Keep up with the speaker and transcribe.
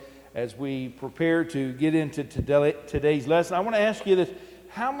as we prepare to get into today's lesson, I want to ask you this.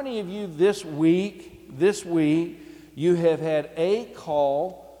 How many of you this week, you have had a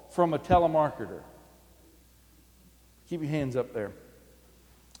call from a telemarketer? Keep your hands up there.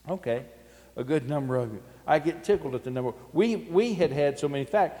 Okay, a good number of you. I get tickled at the number. We had so many. In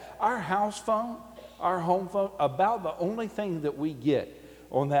fact, our house phone, our home phone, about the only thing that we get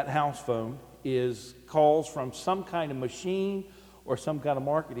on that house phone is calls from some kind of machine or some kind of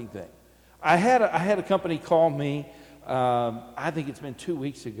marketing thing. I had a company call me, I think it's been 2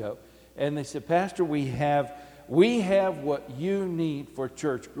 weeks ago, and they said, Pastor, we have what you need for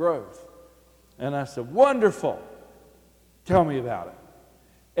church growth. And I said, wonderful. Tell me about it.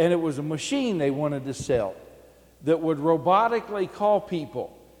 And it was a machine they wanted to sell that would robotically call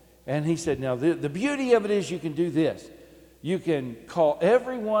people. And he said, now the beauty of it is you can do this. You can call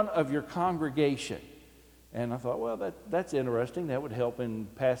every one of your congregation. And I thought, well, that's interesting. That would help in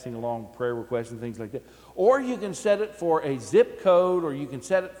passing along prayer requests and things like that. Or you can set it for a zip code, or you can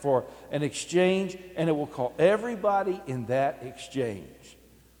set it for an exchange, and it will call everybody in that exchange.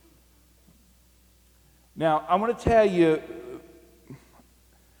 Now, I'm going to tell you,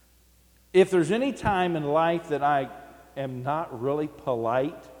 if there's any time in life that I am not really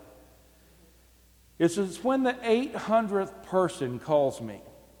polite, it's when the 800th person calls me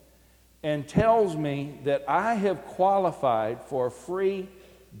and tells me that I have qualified for a free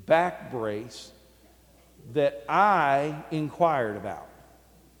back brace that I inquired about.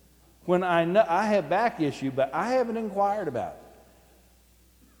 When I know I have back issue, but I haven't inquired about it.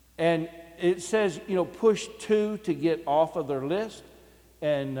 And it says, push 2 to get off of their list.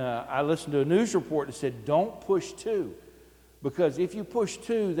 And I listened to a news report that said, don't push 2. Because if you push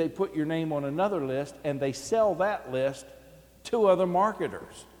 2, they put your name on another list, and they sell that list to other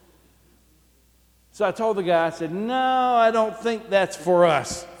marketers. So I told the guy, I said, no, I don't think that's for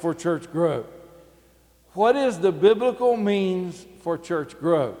us, for church growth. What is the biblical means for church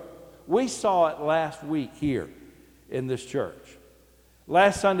growth? We saw it last week here in this church.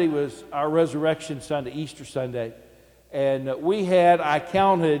 Last Sunday was our Resurrection Sunday, Easter Sunday. And I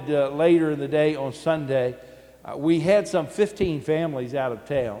counted later in the day on Sunday, we had some 15 families out of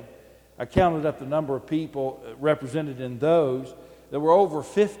town. I counted up the number of people represented in those. There were over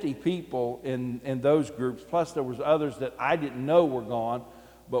 50 people in those groups, plus there was others that I didn't know were gone,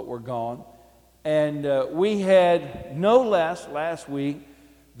 but were gone. And we had no less last week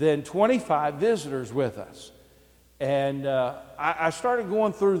than 25 visitors with us. And I started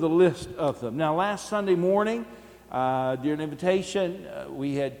going through the list of them. Now, last Sunday morning, during an invitation,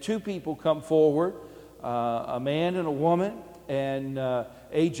 we had 2 people come forward, a man and a woman, and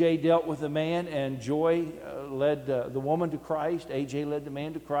AJ dealt with the man, and Joy led the woman to Christ. AJ led the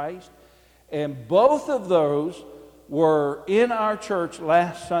man to Christ. And both of those were in our church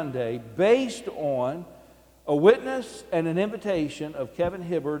last Sunday based on a witness and an invitation of Kevin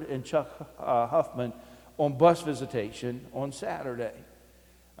Hibbard and Chuck Huffman on bus visitation on Saturday.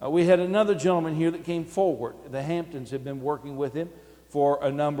 We had another gentleman here that came forward. The Hamptons have been working with him for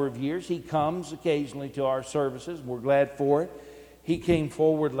a number of years. He comes occasionally to our services, and we're glad for it. He came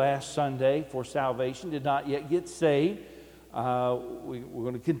forward last Sunday for salvation, did not yet get saved. We're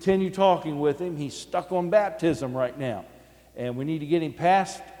going to continue talking with him. He's stuck on baptism right now, and we need to get him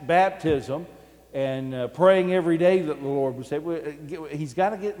past baptism and praying every day that the Lord would say. He's got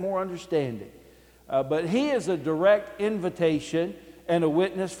to get more understanding. But he is a direct invitation and a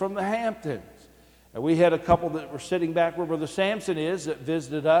witness from the Hamptons. And we had a couple that were sitting back where Brother Sampson is that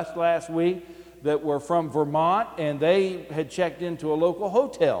visited us last week that were from Vermont, and they had checked into a local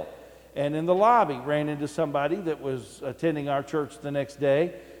hotel. And in the lobby ran into somebody that was attending our church the next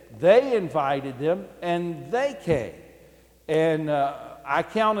day. They invited them, and they came. And I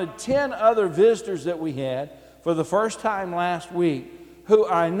counted 10 other visitors that we had for the first time last week who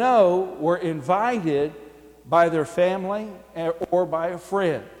I know were invited by their family or by a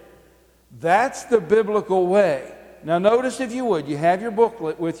friend. That's the biblical way. Now notice, if you would, you have your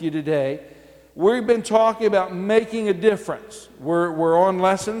booklet with you today. We've been talking about making a difference. We're on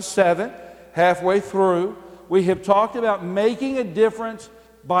lesson 7, halfway through. We have talked about making a difference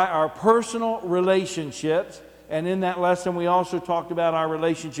by our personal relationships. And in that lesson, we also talked about our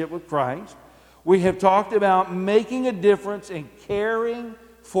relationship with Christ. We have talked about making a difference in caring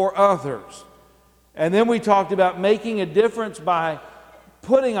for others. And then we talked about making a difference by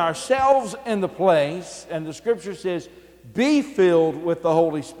putting ourselves in the place. And the Scripture says, be filled with the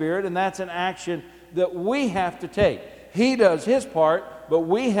Holy Spirit. And that's an action that we have to take. He does his part, but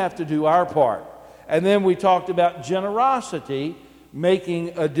we have to do our part. And then we talked about generosity,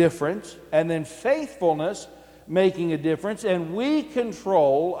 making a difference. And then faithfulness, making a difference, and we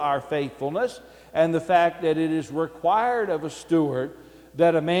control our faithfulness and the fact that it is required of a steward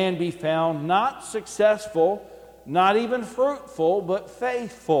that a man be found not successful, not even fruitful, but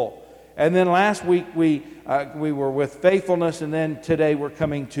faithful. And then last week we were with faithfulness, and then today we're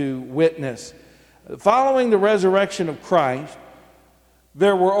coming to witness. Following the resurrection of Christ,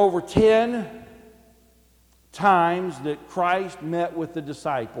 there were over 10 times that Christ met with the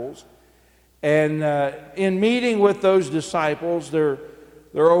disciples. And in meeting with those disciples, they're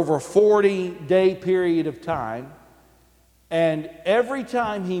over a 40-day period of time. And every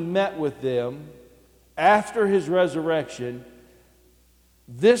time he met with them after his resurrection,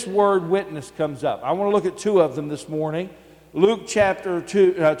 this word witness comes up. I want to look at two of them this morning. Luke chapter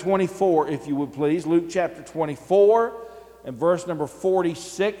 24, if you would please. Luke chapter 24 and verse number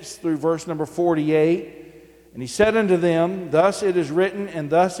 46 through verse number 48. And he said unto them, Thus it is written, and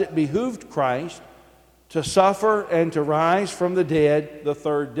thus it behooved Christ to suffer and to rise from the dead the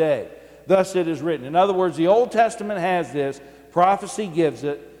third day. Thus it is written. In other words, the Old Testament has this. Prophecy gives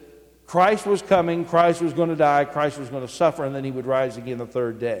it. Christ was coming. Christ was going to die. Christ was going to suffer, and then he would rise again the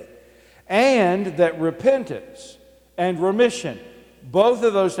third day. And that repentance and remission, both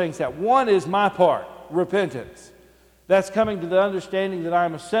of those things have. One is my part, repentance. That's coming to the understanding that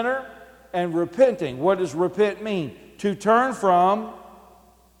I'm a sinner and repenting. What does repent mean? To turn from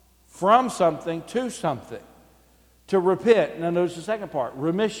something to something. To repent. Now notice the second part,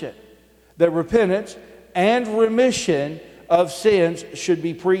 remission. That repentance and remission of sins should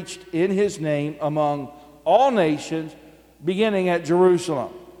be preached in his name among all nations, beginning at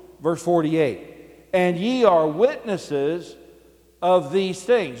Jerusalem. Verse 48. And ye are witnesses of these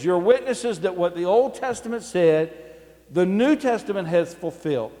things. You're witnesses that what the Old Testament said, the New Testament has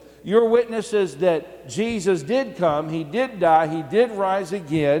fulfilled. You're witnesses that Jesus did come, he did die, he did rise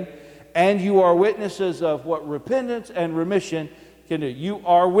again, and you are witnesses of what repentance and remission can do. You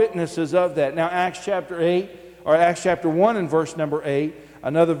are witnesses of that. Now, Acts chapter 1 and verse number 8,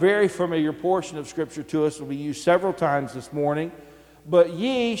 another very familiar portion of Scripture to us, will be used several times this morning. But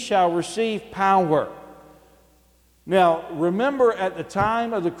ye shall receive power. Now, remember at the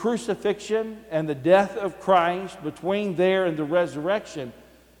time of the crucifixion and the death of Christ, between there and the resurrection,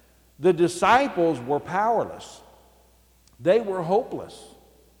 the disciples were powerless. They were hopeless.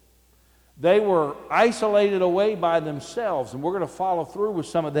 They were isolated away by themselves. And we're going to follow through with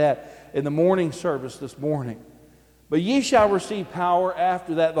some of that in the morning service this morning. But ye shall receive power.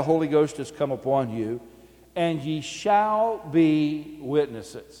 After that the Holy Ghost has come upon you, and ye shall be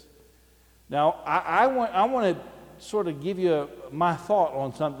witnesses. Now, I want to sort of give you my thought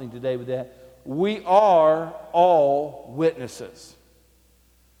on something today with that. We are all witnesses.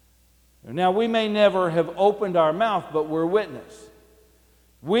 Now, we may never have opened our mouth, but we're witness.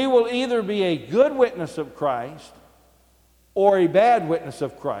 We will either be a good witness of Christ or a bad witness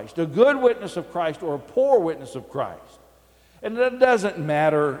of Christ, a good witness of Christ or a poor witness of Christ. And that doesn't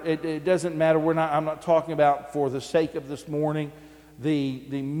matter. It doesn't matter. I'm not talking about, for the sake of this morning,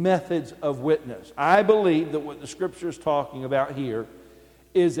 the methods of witness. I believe that what the Scripture is talking about here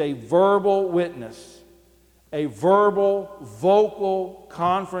is a verbal witness. A verbal, vocal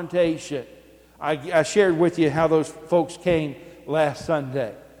confrontation. I shared with you how those folks came last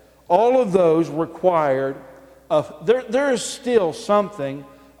Sunday. All of those required there is still something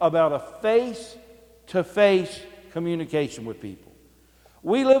about a face-to-face communication with people.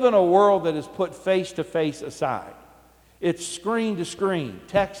 We live in a world that has put face-to-face aside. It's screen to screen,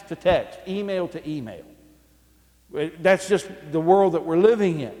 text to text, email to email. That's just the world that we're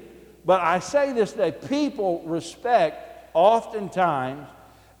living in. But I say this today, people respect oftentimes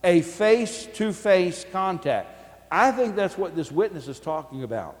a face-to-face contact. I think that's what this witness is talking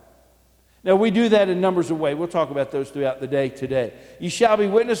about. Now, we do that in numbers of ways. We'll talk about those throughout the day today. Ye shall be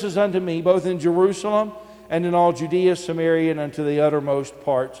witnesses unto me, both in Jerusalem and in all Judea, Samaria, and unto the uttermost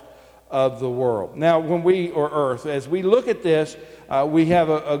parts of the world. Now, as we look at this, we have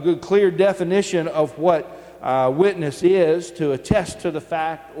a good, clear definition of what witness is, to attest to the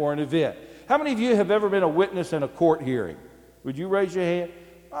fact or an event. How many of you have ever been a witness in a court hearing? Would you raise your hand?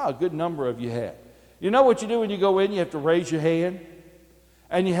 Oh, a good number of you have. You know what you do when you go in? You have to raise your hand,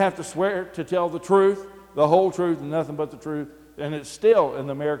 and you have to swear to tell the truth, the whole truth, and nothing but the truth. And it's still in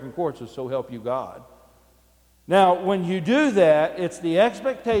the American courts, so help you God. Now, when you do that, it's the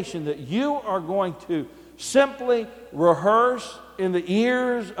expectation that you are going to simply rehearse in the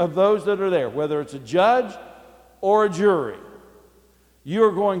ears of those that are there, whether it's a judge or a jury. You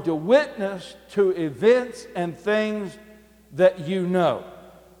are going to witness to events and things that you know.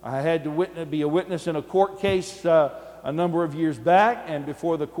 I had to be a witness in a court case a number of years back, and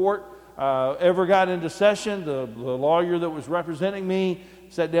before the court, ever got into session, the lawyer that was representing me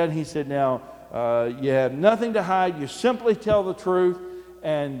sat down. He said, now, you have nothing to hide. You simply tell the truth,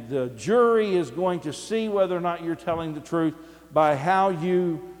 and the jury is going to see whether or not you're telling the truth by how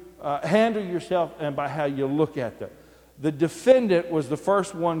you handle yourself and by how you look at them. The defendant was the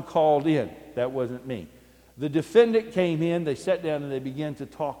first one called in. That wasn't me. The defendant came in, they sat down, and they began to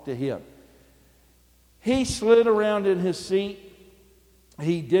talk to him. He slid around in his seat.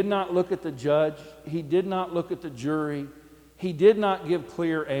 He did not look at the judge. He did not look at the jury. He did not give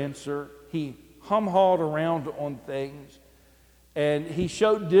clear answer. He hum-hawed around on things. And he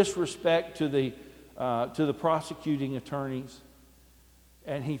showed disrespect to the prosecuting attorneys.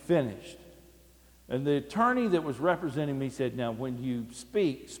 And he finished. And the attorney that was representing me said, now, when you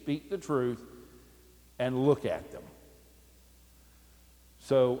speak the truth and look at them.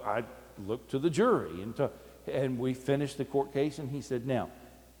 So I looked to the jury, and we finished the court case, and he said, now,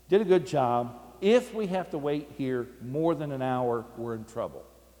 did a good job. If we have to wait here more than an hour, we're in trouble.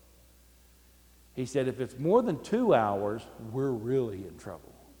 He said, if it's more than 2 hours, we're really in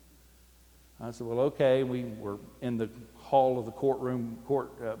trouble. I said, well, okay. We were in the hall of the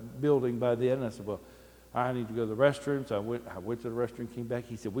court building by then. And I said, well, I need to go to the restroom. So I went to the restroom, came back.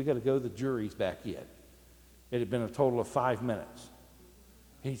 He said, we got to go. The jury's back in. It had been a total of 5 minutes.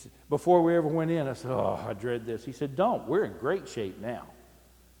 He said, before we ever went in, I said, oh, I dread this. He said, don't. We're in great shape now.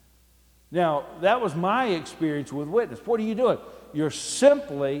 Now, that was my experience with witness. What are you doing? You're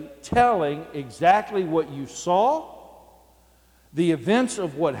simply telling exactly what you saw, the events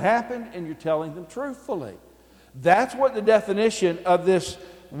of what happened, and you're telling them truthfully. That's what the definition of this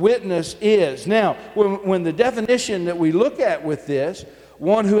witness is. Now, when the definition that we look at with this,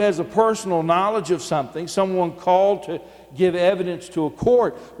 one who has a personal knowledge of something, someone called to give evidence to a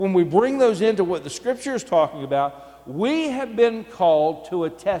court, when we bring those into what the Scripture is talking about, we have been called to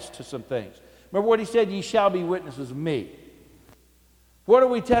attest to some things. Remember what he said, ye shall be witnesses of me. What are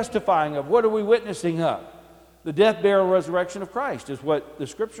we testifying of? What are we witnessing of? The death, burial, resurrection of Christ is what the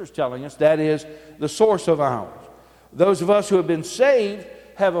Scripture is telling us. That is the source of ours. Those of us who have been saved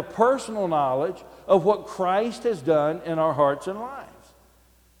have a personal knowledge of what Christ has done in our hearts and lives.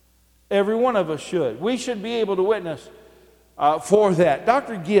 Every one of us should. We should be able to witness for that.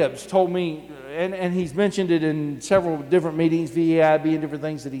 Dr. Gibbs told me, and he's mentioned it in several different meetings, VAIB and different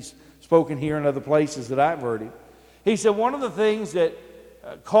things that he's spoken here and other places that I've heard him. He said one of the things that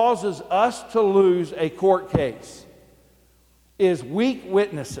causes us to lose a court case is weak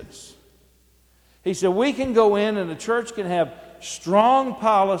witnesses. He said we can go in and the church can have strong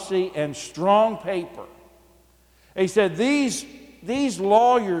policy and strong paper. He said these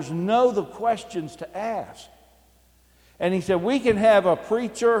lawyers know the questions to ask. And he said we can have a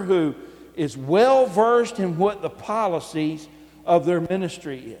preacher who is well versed in what the policies of their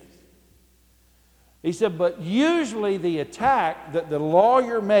ministry is. He said, but usually the attack that the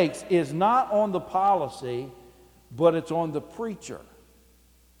lawyer makes is not on the policy, but it's on the preacher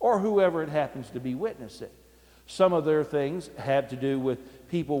or whoever it happens to be witnessing. Some of their things have to do with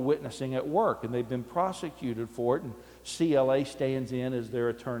people witnessing at work, and they've been prosecuted for it, and CLA stands in as their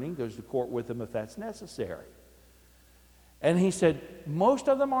attorney, goes to court with them if that's necessary. And he said, most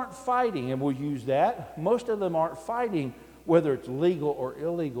of them aren't fighting, and we'll use that, most of them aren't fighting whether it's legal or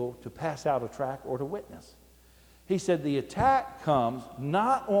illegal to pass out a tract or to witness. He said the attack comes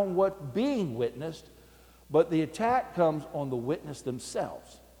not on what's being witnessed, but the attack comes on the witness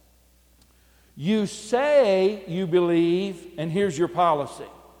themselves. You say you believe, and here's your policy.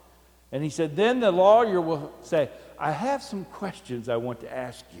 And he said, then the lawyer will say, I have some questions I want to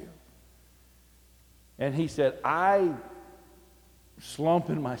ask you. And he said, I slump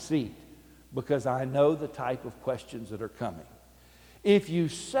in my seat because I know the type of questions that are coming. If you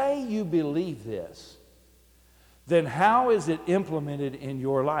say you believe this, then how is it implemented in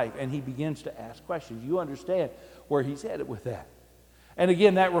your life? And he begins to ask questions. You understand where he's headed with that. And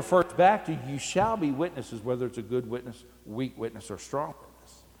again, that refers back to you shall be witnesses, whether it's a good witness, weak witness, or strong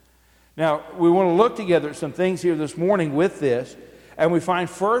witness. Now, we want to look together at some things here this morning with this. And we find,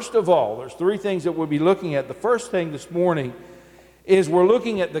 first of all, there's three things that we'll be looking at. The first thing this morning is we're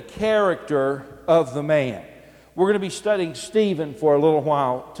looking at the character of the man. We're going to be studying Stephen for a little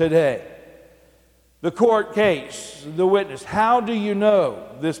while today. The court case, the witness. How do you know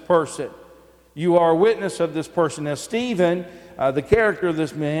this person? You are a witness of this person. Now, Stephen, the character of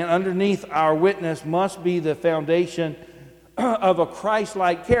this man, underneath our witness must be the foundation of a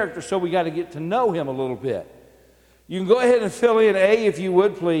Christ-like character, so we got to get to know him a little bit. You can go ahead and fill in A if you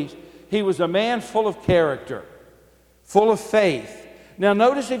would, please. He was a man full of character, full of faith. Now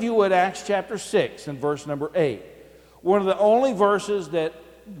notice if you would Acts chapter 6 and verse number 8. One of the only verses that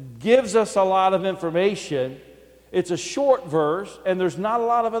gives us a lot of information. It's a short verse, and there's not a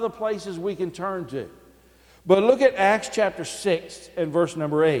lot of other places we can turn to. But look at Acts chapter 6 and verse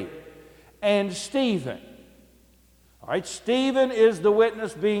number 8. And Stephen. All right, Stephen is the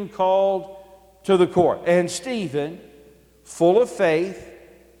witness being called to the court. And Stephen, full of faith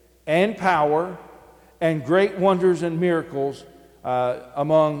and power and great wonders and miracles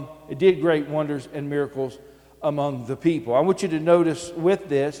did great wonders and miracles among the people. I want you to notice with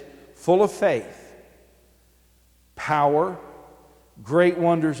this, full of faith, power, great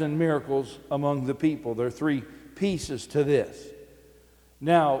wonders and miracles among the people. There are three pieces to this.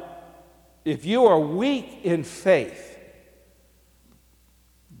 Now, if you are weak in faith,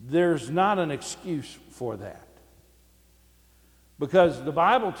 there's not an excuse for that. Because the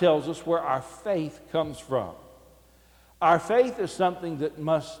Bible tells us where our faith comes from. Our faith is something that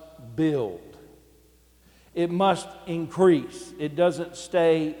must build. It must increase. It doesn't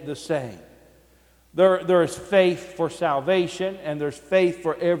stay the same. There is faith for salvation, and there's faith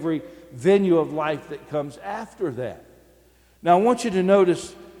for every venue of life that comes after that. Now, I want you to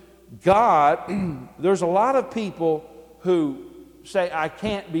notice God, there's a lot of people who say, I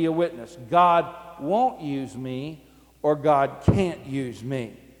can't be a witness. God won't use me, or God can't use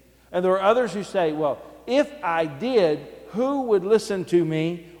me. And there are others who say, well, if I did, who would listen to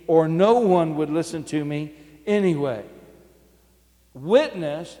me, or no one would listen to me anyway?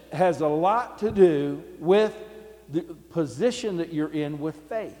 Witness has a lot to do with the position that you're in with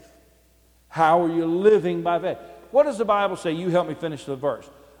faith. How are you living by faith? What does the Bible say? You help me finish the verse.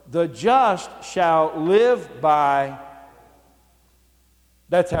 The just shall live by.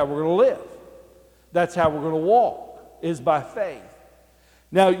 That's how we're going to live. That's how we're going to walk, is by faith.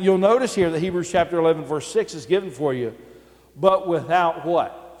 Now, you'll notice here that Hebrews chapter 11, verse 6 is given for you. But without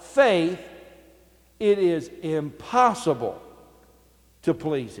what? Faith, it is impossible to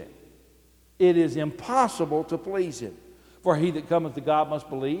please Him. It is impossible to please Him. For he that cometh to God must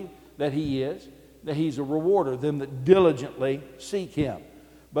believe that He is, that He's a rewarder of them that diligently seek Him.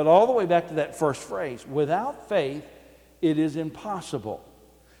 But all the way back to that first phrase, without faith, it is impossible.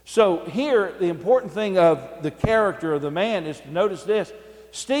 So here, the important thing of the character of the man is to notice this.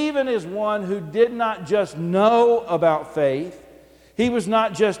 Stephen is one who did not just know about faith. He was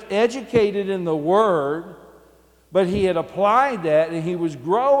not just educated in the Word, but he had applied that, and he was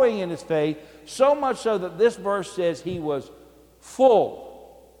growing in his faith, so much so that this verse says he was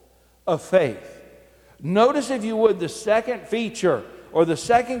full of faith. Notice, if you would, the second feature or the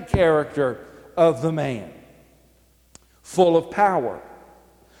second character of the man. Full of power.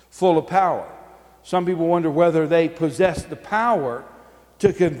 Full of power. Some people wonder whether they possess the power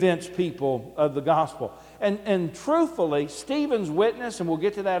to convince people of the gospel. And truthfully, Stephen's witness, and we'll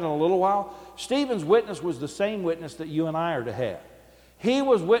get to that in a little while, Stephen's witness was the same witness that you and I are to have. He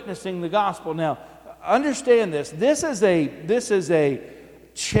was witnessing the gospel. Now, understand this. This is a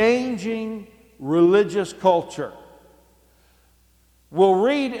changing religious culture. We'll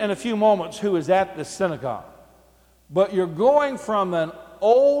read in a few moments who is at the synagogue. But you're going from an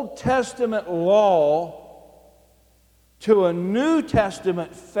Old Testament law to a New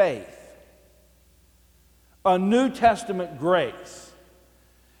Testament faith, a New Testament grace.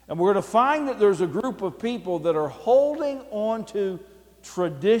 And we're going to find that there's a group of people that are holding on to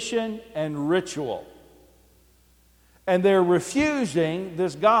tradition and ritual. And they're refusing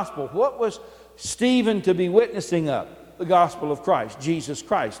this gospel. What was Stephen to be witnessing of? The gospel of Christ, Jesus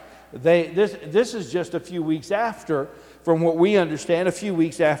Christ. This is just a few weeks after, from what we understand, a few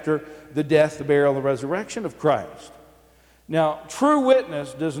weeks after the death, the burial, and the resurrection of Christ. Now, true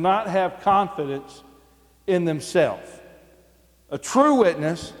witness does not have confidence in themselves. A true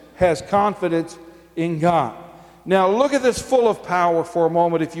witness has confidence in God. Now, look at this full of power for a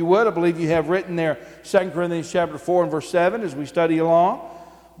moment, if you would. I believe you have written there 2 Corinthians chapter 4 and verse 7 as we study along.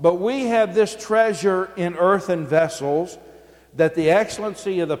 But we have this treasure in earthen vessels, that the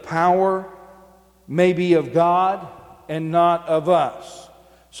excellency of the power may be of God and not of us.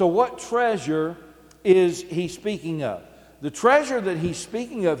 So what treasure is he speaking of? The treasure that he's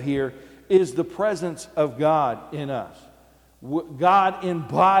speaking of here is the presence of God in us. God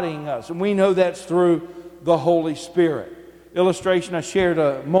embodying us. And we know that's through the Holy Spirit. Illustration, I shared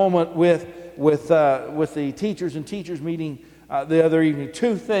a moment with the teachers and teachers meeting the other evening.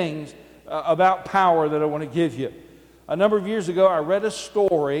 Two things about power that I want to give you. A number of years ago, I read a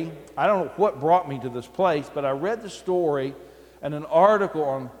story. I don't know what brought me to this place, but I read the story and an article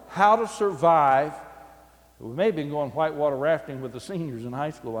on how to survive. We may have been going whitewater rafting with the seniors in high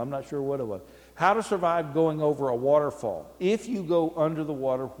school. I'm not sure what it was. How to survive going over a waterfall. If you go under the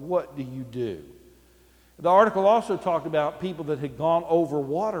water, what do you do? The article also talked about people that had gone over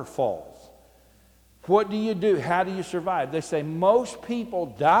waterfalls. What do you do? How do you survive? They say most people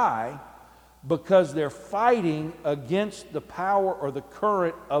die because they're fighting against the power or the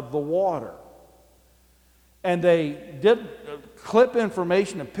current of the water. And they did clip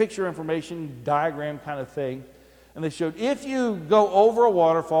information and picture information, diagram kind of thing. And they showed if you go over a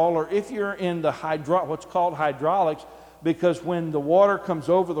waterfall or if you're in the what's called hydraulics, because when the water comes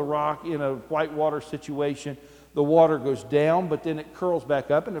over the rock in a whitewater situation, the water goes down, but then it curls back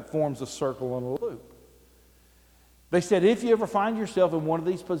up and it forms a circle and a loop. They said if you ever find yourself in one of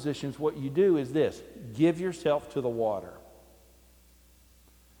these positions, what you do is this: give yourself to the water.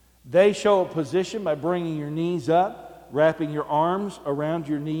 They show a position by bringing your knees up, wrapping your arms around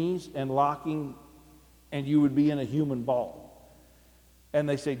your knees and locking, and you would be in a human ball. And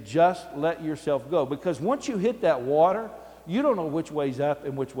they say just let yourself go, because once you hit that water, you don't know which way's up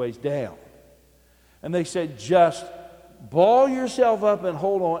and which way's down. And they said just ball yourself up and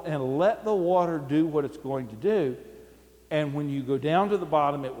hold on and let the water do what it's going to do. And when you go down to the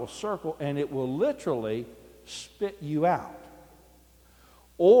bottom, it will circle and it will literally spit you out.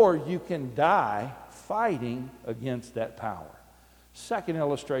 Or you can die fighting against that power. Second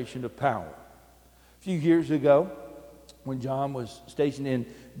illustration of power. A few years ago, when John was stationed in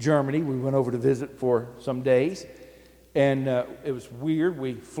Germany, we went over to visit for some days. And it was weird.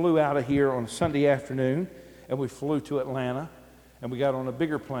 We flew out of here on a Sunday afternoon, and we flew to Atlanta. And we got on a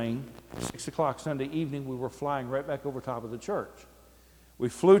bigger plane. 6 o'clock Sunday evening, we were flying right back over top of the church. We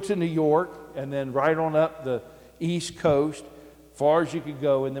flew to New York, and then right on up the East Coast, far as you could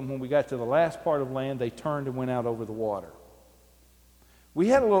go. And then when we got to the last part of land, they turned and went out over the water.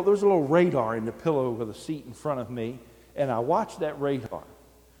 There was a little radar in the pillow of the seat in front of me, and I watched that radar.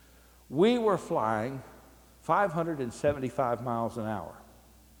 We were flying 575 miles an hour.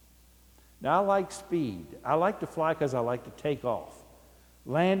 Now, I like speed. I like to fly because I like to take off.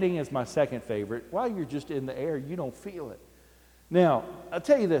 Landing is my second favorite. While you're just in the air, you don't feel it. Now, I'll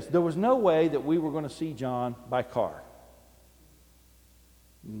tell you this. There was no way that we were going to see John by car.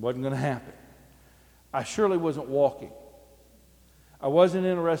 It wasn't going to happen. I surely wasn't walking. I wasn't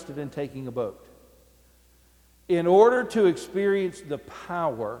interested in taking a boat. In order to experience the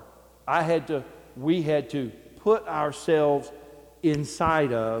power, we had to put ourselves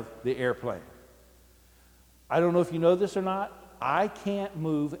inside of the airplane. I don't know if you know this or not. I can't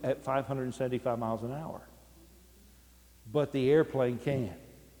move at 575 miles an hour. But the airplane can.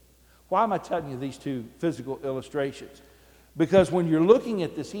 Why am I telling you these two physical illustrations? Because when you're looking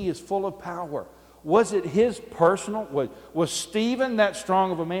at this, he is full of power. Was it his personal? Was Stephen that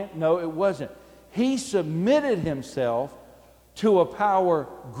strong of a man? No, it wasn't. He submitted himself to a power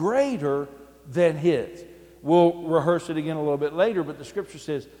greater than his. We'll rehearse it again a little bit later, but the scripture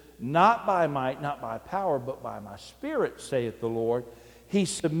says, not by might, not by power, but by my spirit, saith the Lord. He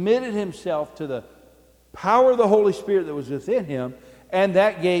submitted himself to the power of the Holy Spirit that was within him, and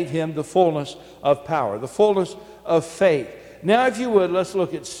that gave him the fullness of power, the fullness of faith. Now, if you would, let's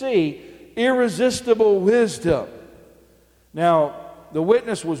look at C, irresistible wisdom. Now, the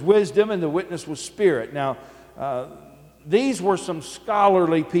witness was wisdom and the witness was spirit. Now, these were some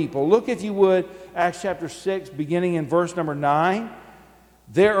scholarly people. Look, if you would, Acts chapter 6, beginning in verse number 9.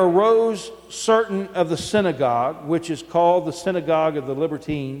 There arose certain of the synagogue, which is called the synagogue of the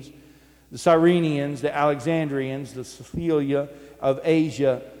Libertines, the Cyrenians, the Alexandrians, the Cilicia of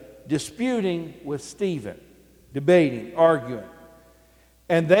Asia, disputing with Stephen, debating, arguing.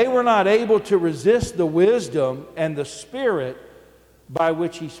 And they were not able to resist the wisdom and the spirit by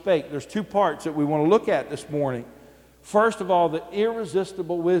which he spake. There's two parts that we want to look at this morning. First of all, the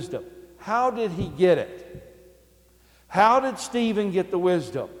irresistible wisdom. How did he get it? How did Stephen get the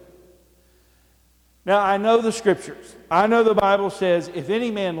wisdom? Now, I know the scriptures. I know the Bible says, if any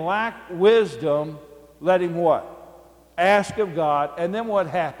man lack wisdom, let him what? Ask of God. And then what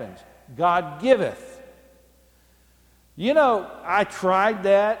happens? God giveth. You know, I tried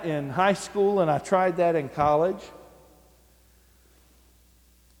that in high school and I tried that in college.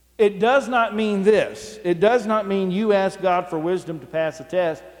 It does not mean this. It does not mean you ask God for wisdom to pass a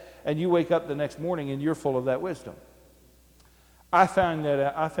test and you wake up the next morning and you're full of that wisdom. I found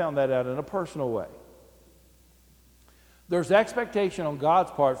that out in a personal way. There's expectation on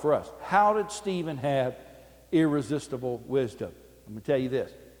God's part for us. How did Stephen have irresistible wisdom? I'm going to tell you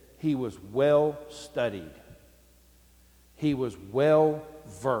this. He was well studied. He was well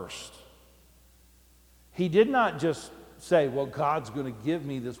versed. He did not just say, well, God's going to give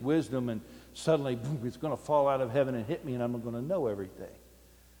me this wisdom and suddenly, boom, it's going to fall out of heaven and hit me and I'm going to know everything.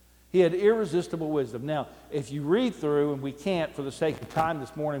 He had irresistible wisdom. Now, if you read through, and we can't for the sake of time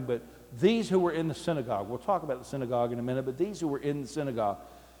this morning, but these who were in the synagogue, we'll talk about the synagogue in a minute, but these who were in the synagogue,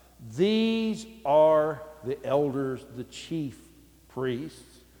 these are the elders, the chief priests.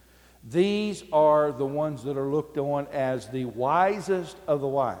 These are the ones that are looked on as the wisest of the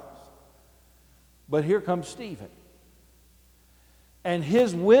wise. But here comes Stephen. And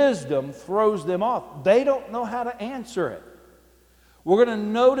his wisdom throws them off. They don't know how to answer it. We're going to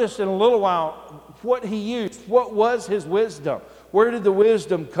notice in a little while what he used. What was his wisdom? Where did the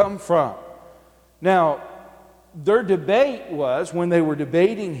wisdom come from? Now, their debate was, when they were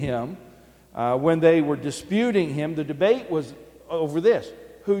debating him, when they were disputing him, the debate was over this,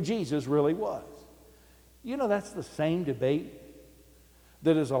 who Jesus really was. You know, that's the same debate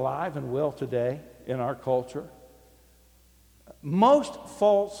that is alive and well today in our culture. Most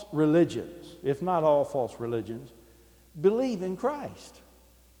false religions, if not all false religions, believe in Christ.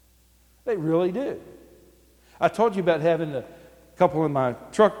 They really do. I told you about having a couple in my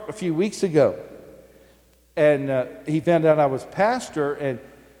truck a few weeks ago. And he found out I was pastor,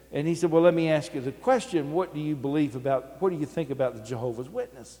 and he said, well, let me ask you the question, what do you think about the Jehovah's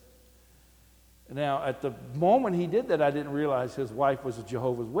Witness? Now, at the moment he did that, I didn't realize his wife was a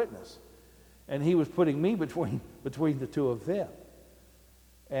Jehovah's Witness. And he was putting me between the two of them.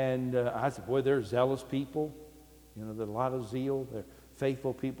 And I said, boy, they're zealous people. You know, there's a lot of zeal. They're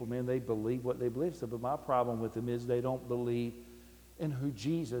faithful people. Man, they believe what they believe. So, but my problem with them is they don't believe in who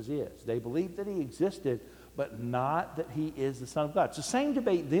Jesus is. They believe that he existed, but not that he is the Son of God. It's the same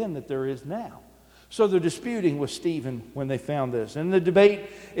debate then that there is now. So they're disputing with Stephen when they found this. And the debate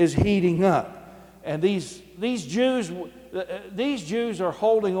is heating up. And these Jews are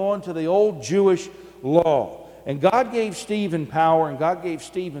holding on to the old Jewish law. And God gave Stephen power, and God gave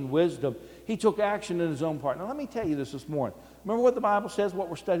Stephen wisdom. He took action in his own part. Now let me tell you this morning. Remember what the Bible says, what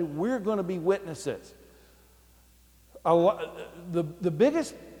we're studying? We're going to be witnesses. The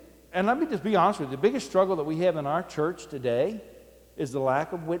biggest, and let me just be honest with you, the biggest struggle that we have in our church today is the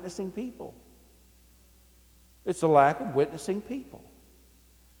lack of witnessing people. It's the lack of witnessing people.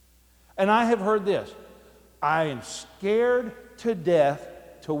 And I have heard this. I am scared to death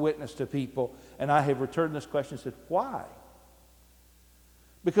to witness to people. And I have returned this question and said, why?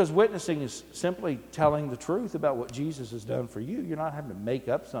 Because witnessing is simply telling the truth about what Jesus has done for you. You're not having to make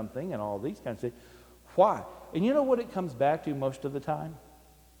up something and all these kinds of things. Why? And you know what it comes back to most of the time?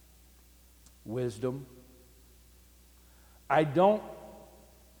 Wisdom. I don't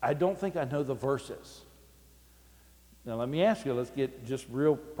think I know the verses. Now let me ask you, let's get just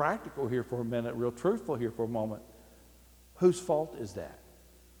real practical here for a minute, real truthful here for a moment. Whose fault is that?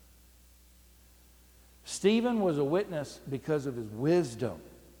 Stephen was a witness because of his wisdom.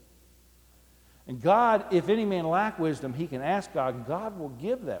 And God, if any man lack wisdom, he can ask God, and God will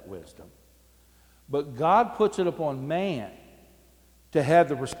give that wisdom. But God puts it upon man to have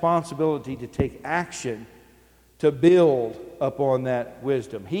the responsibility to take action to build upon that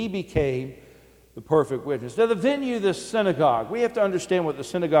wisdom. He became the perfect witness. Now, the venue, the synagogue, we have to understand what the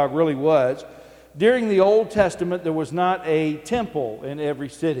synagogue really was. During the Old Testament, there was not a temple in every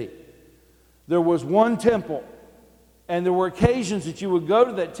city. There was one temple, and there were occasions that you would go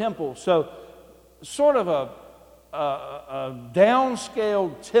to that temple. So, sort of a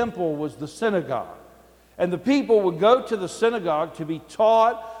downscaled temple was the synagogue. And the people would go to the synagogue to be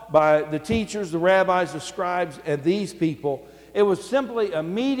taught by the teachers, the rabbis, the scribes, and these people. It was simply a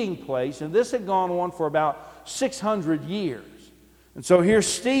meeting place, and this had gone on for about 600 years. And so here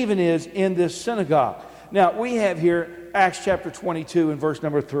Stephen is in this synagogue. Now, we have here Acts chapter 22 and verse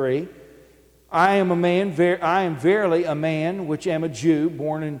number 3. I am verily a man which am a Jew,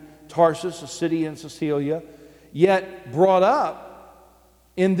 born in Tarsus, a city in Cilicia, yet brought up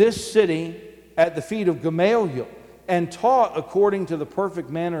in this city at the feet of Gamaliel, and taught according to the perfect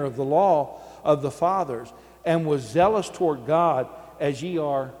manner of the law of the fathers, and was zealous toward God as ye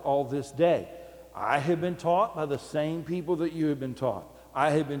are all this day. I have been taught by the same people that you have been taught.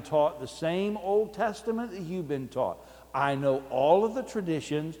 I have been taught the same Old Testament that you've been taught. I know all of the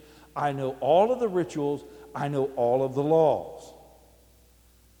traditions. I know all of the rituals. I know all of the laws.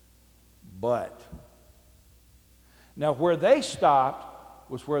 But, now where they stopped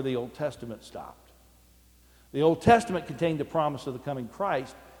was where the Old Testament stopped. The Old Testament contained the promise of the coming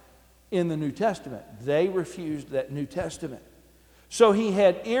Christ in the New Testament. They refused that New Testament. So he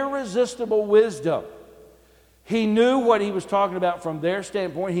had irresistible wisdom. He knew what he was talking about from their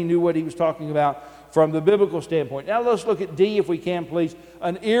standpoint. He knew what he was talking about from the biblical standpoint. Now let's look at D, if we can, please.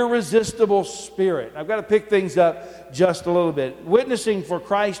 An irresistible spirit. I've got to pick things up just a little bit. Witnessing for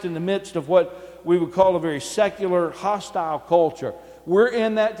Christ in the midst of what we would call a very secular, hostile culture. We're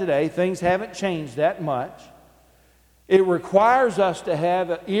in that today. Things haven't changed that much. It requires us to have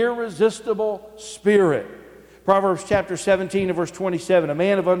an irresistible spirit. Proverbs chapter 17 and verse 27, a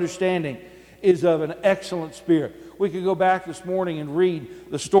man of understanding is of an excellent spirit. We could go back this morning and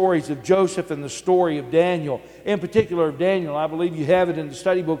read the stories of Joseph and the story of Daniel. In particular of Daniel, I believe you have it in the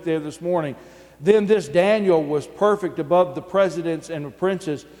study book there this morning. Then this Daniel was perfect above the presidents and the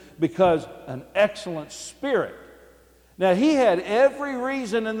princes because an excellent spirit. Now he had every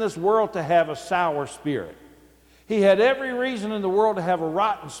reason in this world to have a sour spirit. He had every reason in the world to have a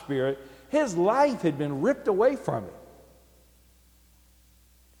rotten spirit. His life had been ripped away from him.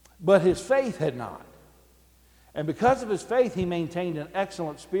 But his faith had not. And because of his faith, he maintained an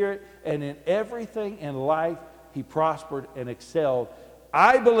excellent spirit, and in everything in life, he prospered and excelled.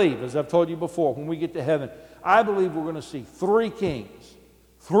 I believe, as I've told you before, when we get to heaven, I believe we're going to see 3 kings,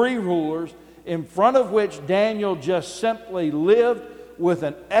 3 rulers, in front of which Daniel just simply lived with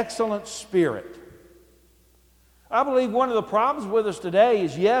an excellent spirit. I believe one of the problems with us today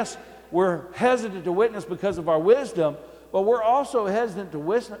is, yes, we're hesitant to witness because of our wisdom, but we're also hesitant to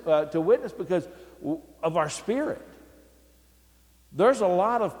witness because of our spirit. There's a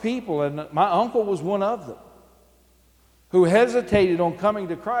lot of people, and my uncle was one of them, who hesitated on coming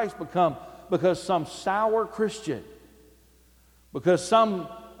to Christ because some sour Christian, because some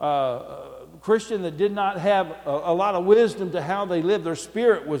Christian that did not have a lot of wisdom to how they lived, their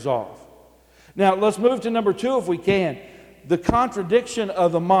spirit was off. Now, let's move to number 2 if we can. The contradiction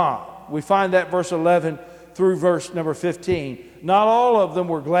of the mob. We find that verse 11 through verse number 15. Not all of them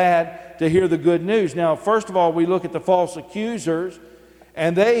were glad to hear the good news. Now, first of all, we look at the false accusers,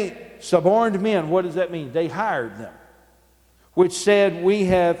 and they suborned men. What does that mean? They hired them, which said, we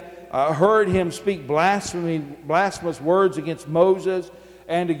have heard him speak blasphemous words against Moses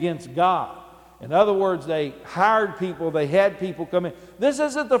and against God. In other words, they hired people, they had people come in. This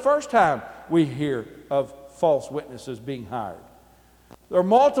isn't the first time we hear of false witnesses being hired. There are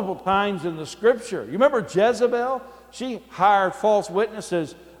multiple times in the Scripture. You remember Jezebel? She hired false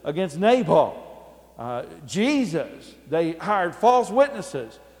witnesses against Nabal. Jesus, they hired false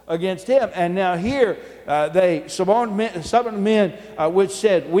witnesses against him. And now here, they summoned men which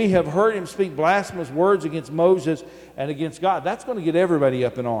said, we have heard him speak blasphemous words against Moses and against God. That's going to get everybody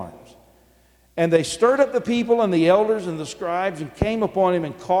up in arms. And they stirred up the people and the elders and the scribes and came upon him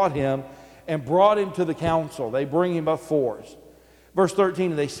and caught him and brought him to the council. They bring him by force. Verse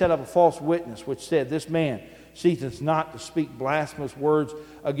 13, and they set up a false witness which said, this man ceaseth not to speak blasphemous words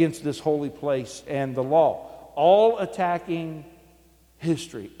against this holy place and the law. All attacking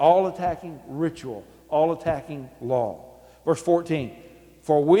history, all attacking ritual, all attacking law. Verse 14,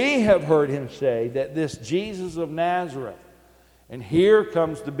 for we have heard him say that this Jesus of Nazareth, and here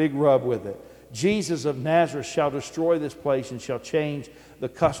comes the big rub with it, Jesus of Nazareth shall destroy this place and shall change the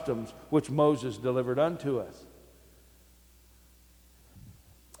customs which Moses delivered unto us.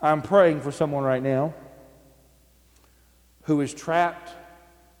 I'm praying for someone right now who is trapped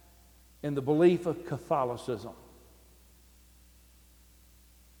in the belief of Catholicism.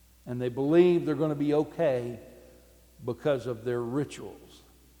 And they believe they're going to be okay because of their rituals,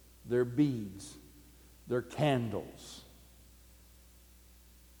 their beads, their candles.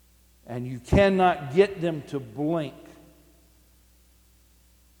 And you cannot get them to blink.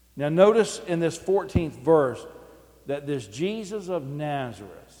 Now notice in this 14th verse that this Jesus of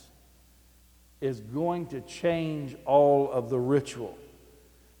Nazareth is going to change all of the ritual.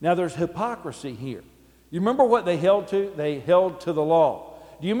 Now there's hypocrisy here. You remember what they held to? They held to the law.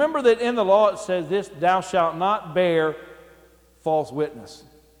 Do you remember that in the law it says this, thou shalt not bear false witness?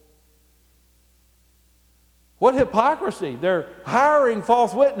 What hypocrisy. They're hiring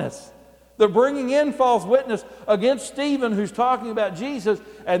false witness. They're bringing in false witness against Stephen, who's talking about Jesus,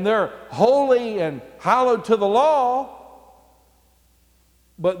 and they're holy and hallowed to the law,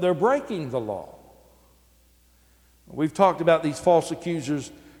 but they're breaking the law. We've talked about these false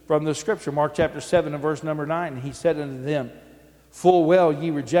accusers from the Scripture. Mark chapter 7 and verse number 9, and he said unto them, full well ye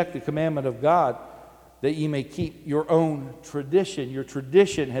reject the commandment of God, that ye may keep your own tradition. Your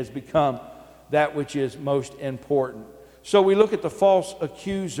tradition has become that which is most important. So we look at the false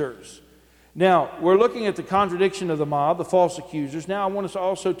accusers. Now, we're looking at the contradiction of the mob, the false accusers. Now, I want us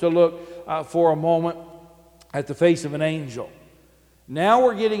also to look for a moment at the face of an angel. Now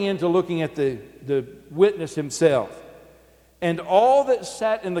we're getting into looking at the witness himself. And all that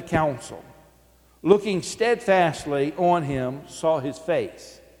sat in the council, looking steadfastly on him, saw his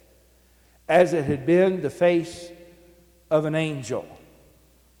face, as it had been the face of an angel.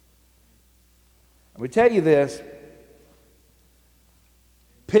 We tell you this,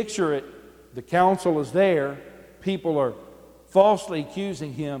 picture it, the council is there, people are falsely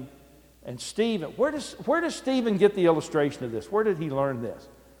accusing him, And Stephen, where does Stephen get the illustration of this? Where did he learn this?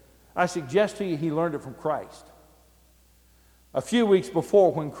 I suggest to you he learned it from Christ. A few weeks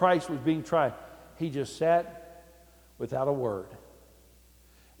before, when Christ was being tried, he just sat without a word.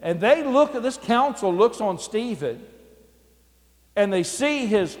 And this council looks on Stephen, and they see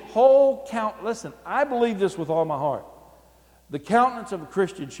his whole Listen, I believe this with all my heart. The countenance of a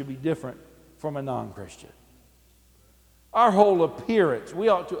Christian should be different from a non-Christian. Our whole appearance, we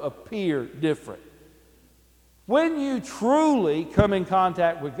ought to appear different. When you truly come in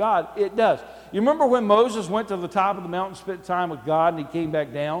contact with God, it does. You remember when Moses went to the top of the mountain, spent time with God, and he came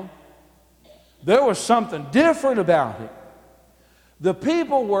back down? There was something different about him. The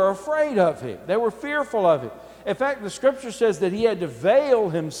people were afraid of him. They were fearful of him. In fact, the scripture says that he had to veil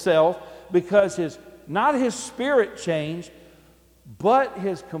himself because not his spirit changed, but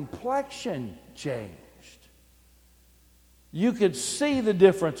his complexion changed. You could see the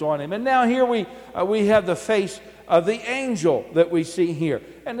difference on him. And now here we have the face of the angel that we see here.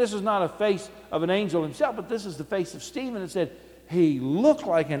 And this is not a face of an angel himself, but this is the face of Stephen. It said he looked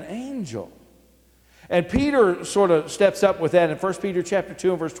like an angel. And Peter sort of steps up with that in 1 Peter chapter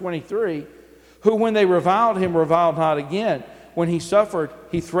 2 and verse 23, who when they reviled him, reviled not again. When he suffered,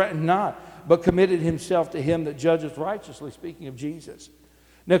 he threatened not, but committed himself to him that judgeth righteously, speaking of Jesus.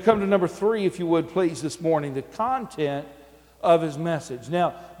 Now come to number 3, if you would please, this morning, the content of his message.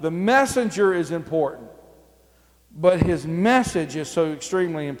 Now, the messenger is important, but his message is so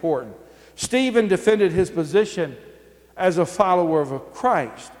extremely important. Stephen defended his position as a follower of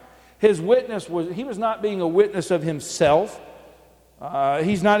Christ. His witness he was not being a witness of himself.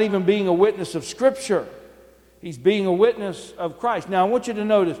 He's not even being a witness of Scripture. He's being a witness of Christ. Now, I want you to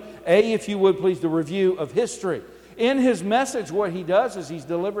notice, if you would please, the review of history. In his message, what he does is he's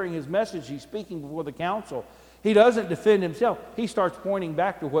delivering his message. He's speaking before the council. He doesn't defend himself. He starts pointing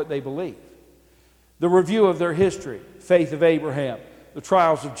back to what they believe. The review of their history, faith of Abraham, the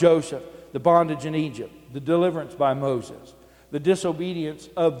trials of Joseph, the bondage in Egypt, the deliverance by Moses, the disobedience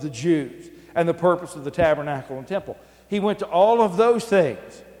of the Jews, and the purpose of the tabernacle and temple. He went to all of those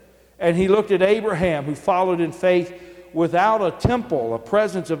things, and he looked at Abraham, who followed in faith without a temple, a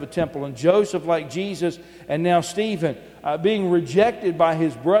presence of a temple, and Joseph like Jesus, and now Stephen being rejected by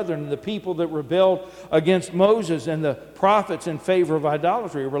his brethren, the people that rebelled against Moses and the prophets in favor of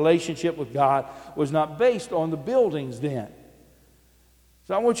idolatry. A relationship with God was not based on the buildings then.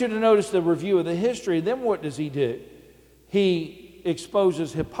 So I want you to notice the review of the history. Then what does he do? He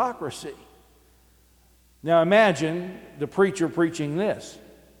exposes hypocrisy. Now imagine the preacher preaching this.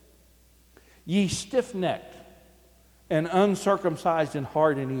 Ye stiff-necked and uncircumcised in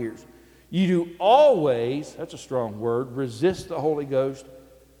heart and ears. You do always, that's a strong word, resist the Holy Ghost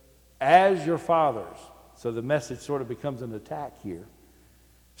as your fathers. So the message sort of becomes an attack here.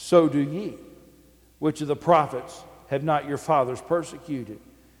 So do ye, which of the prophets have not your fathers persecuted?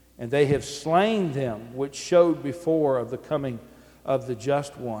 And they have slain them which showed before of the coming of the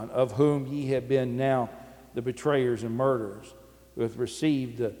just one, of whom ye have been now the betrayers and murderers, who have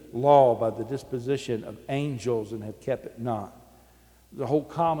received the law by the disposition of angels and have kept it not. The whole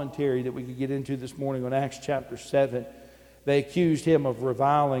commentary that we could get into this morning on Acts chapter 7, they accused him of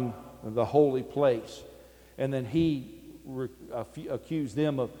reviling the holy place. And then he accused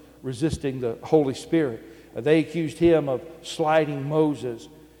them of resisting the Holy Spirit. They accused him of slighting Moses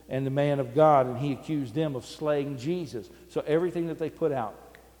and the man of God, and he accused them of slaying Jesus. So everything that they put out,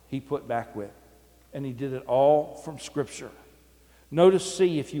 he put back with. And he did it all from Scripture. Notice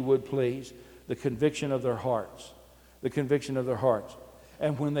C, if you would please, the conviction of their hearts. The conviction of their hearts.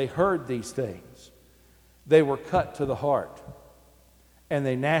 And when they heard these things, they were cut to the heart. And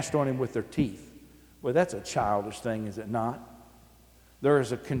they gnashed on him with their teeth. Well, that's a childish thing, is it not? There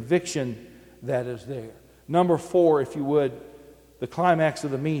is a conviction that is there. Number 4, if you would, the climax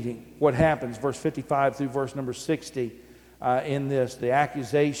of the meeting. What happens, verse 55 through verse number 60 in this, the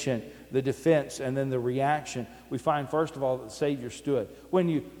accusation, the defense, and then the reaction. We find, first of all, that the Savior stood.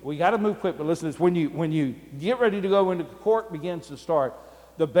 We got to move quick, but listen to this. When you get ready to go into the court begins to start,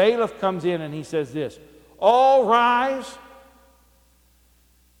 the bailiff comes in and he says this, all rise.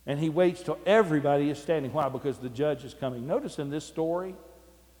 And he waits till everybody is standing. Why? Because the judge is coming. Notice in this story,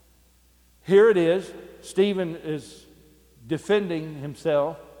 here it is. Stephen is defending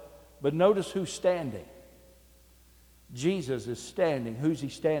himself, but notice who's standing. Jesus is standing. Who's he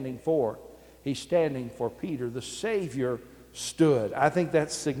standing for? He's standing for Peter. The Savior stood. I think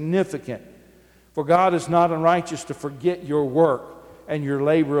that's significant. For God is not unrighteous to forget your work and your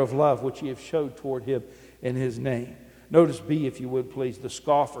labor of love, which ye have showed toward him in his name. Notice B, if you would please. The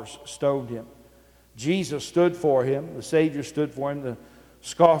scoffers stoned him. Jesus stood for him. The Savior stood for him. The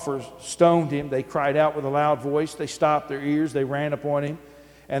scoffers stoned him. They cried out with a loud voice. They stopped their ears. They ran upon him,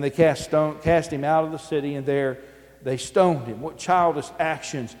 and they cast him out of the city, and there they stoned him. What childish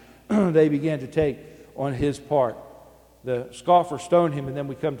actions they began to take on his part. The scoffers stoned him, and then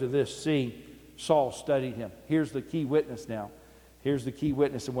we come to this. See, Saul studied him. Here's the key witness now. Here's the key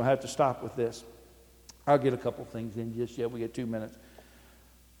witness, and we'll have to stop with this. I'll get a couple things in just yet. We get 2 minutes.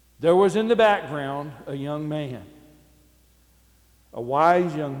 There was in the background a young man, a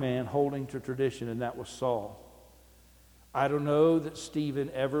wise young man holding to tradition, and that was Saul. I don't know that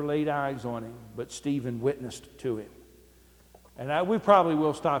Stephen ever laid eyes on him, but Stephen witnessed to him. And we probably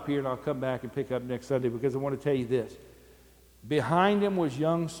will stop here, and I'll come back and pick up next Sunday, because I want to tell you this. Behind him was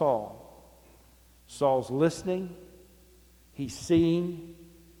young Saul. Saul's listening. He's seeing.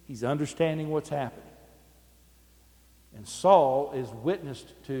 He's understanding what's happening. And Saul is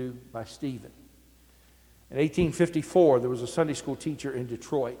witnessed to by Stephen. In 1854, there was a Sunday school teacher in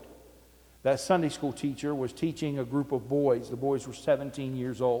Detroit. That Sunday school teacher was teaching a group of boys. The boys were 17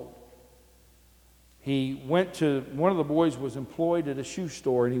 years old. One of the boys was employed at a shoe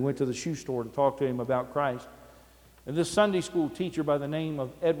store, and he went to the shoe store to talk to him about Christ. And this Sunday school teacher by the name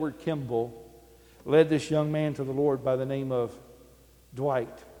of Edward Kimball led this young man to the Lord by the name of Dwight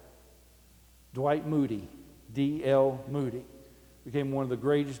Moody, D.L. Moody. Became one of the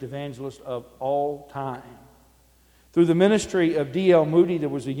greatest evangelists of all time. Through the ministry of D.L. Moody, there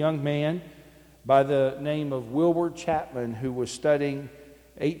was a young man by the name of Wilbur Chapman who was studying.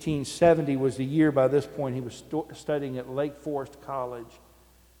 1870 was the year by this point he was studying at Lake Forest College.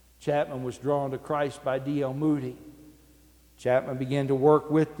 Chapman was drawn to Christ by D.L. Moody. Chapman began to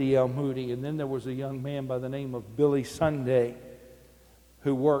work with D.L. Moody, and then there was a young man by the name of Billy Sunday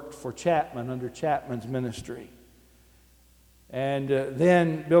who worked for Chapman under Chapman's ministry. And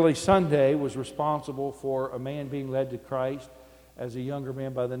then Billy Sunday was responsible for a man being led to Christ as a younger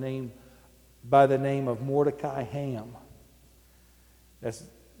man by the name of Mordecai Ham.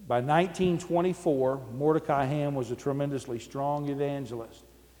 By 1924, Mordecai Ham was a tremendously strong evangelist,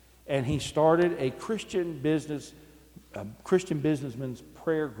 and he started a Christian businessman's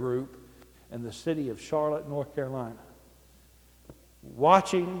prayer group in the city of Charlotte, North Carolina.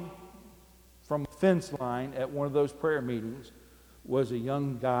 Watching from a fence line at one of those prayer meetings was a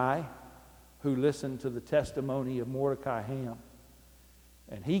young guy who listened to the testimony of Mordecai Ham.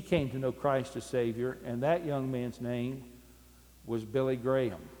 And he came to know Christ as Savior, and that young man's name was Billy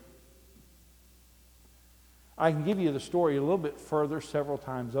Graham. I can give you the story a little bit further several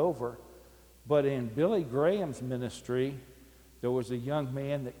times over, but in Billy Graham's ministry, there was a young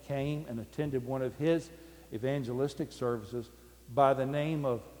man that came and attended one of his evangelistic services by the name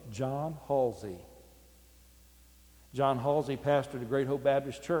of John Halsey. John Halsey pastored a Great Hope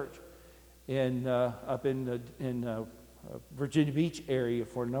Baptist Church up in Virginia Beach area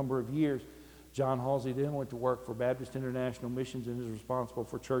for a number of years. John Halsey then went to work for Baptist International Missions and is responsible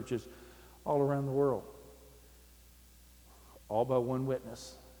for churches all around the world. All by one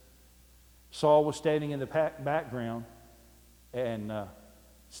witness. Saul was standing in the background, and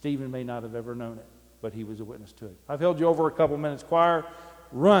Stephen may not have ever known it, but he was a witness to it. I've held you over a couple minutes. Choir,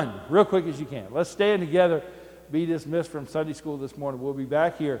 run real quick as you can. Let's stand together, be dismissed from Sunday school this morning. We'll be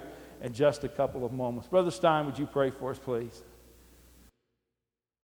back here in just a couple of moments. Brother Stein, would you pray for us, please?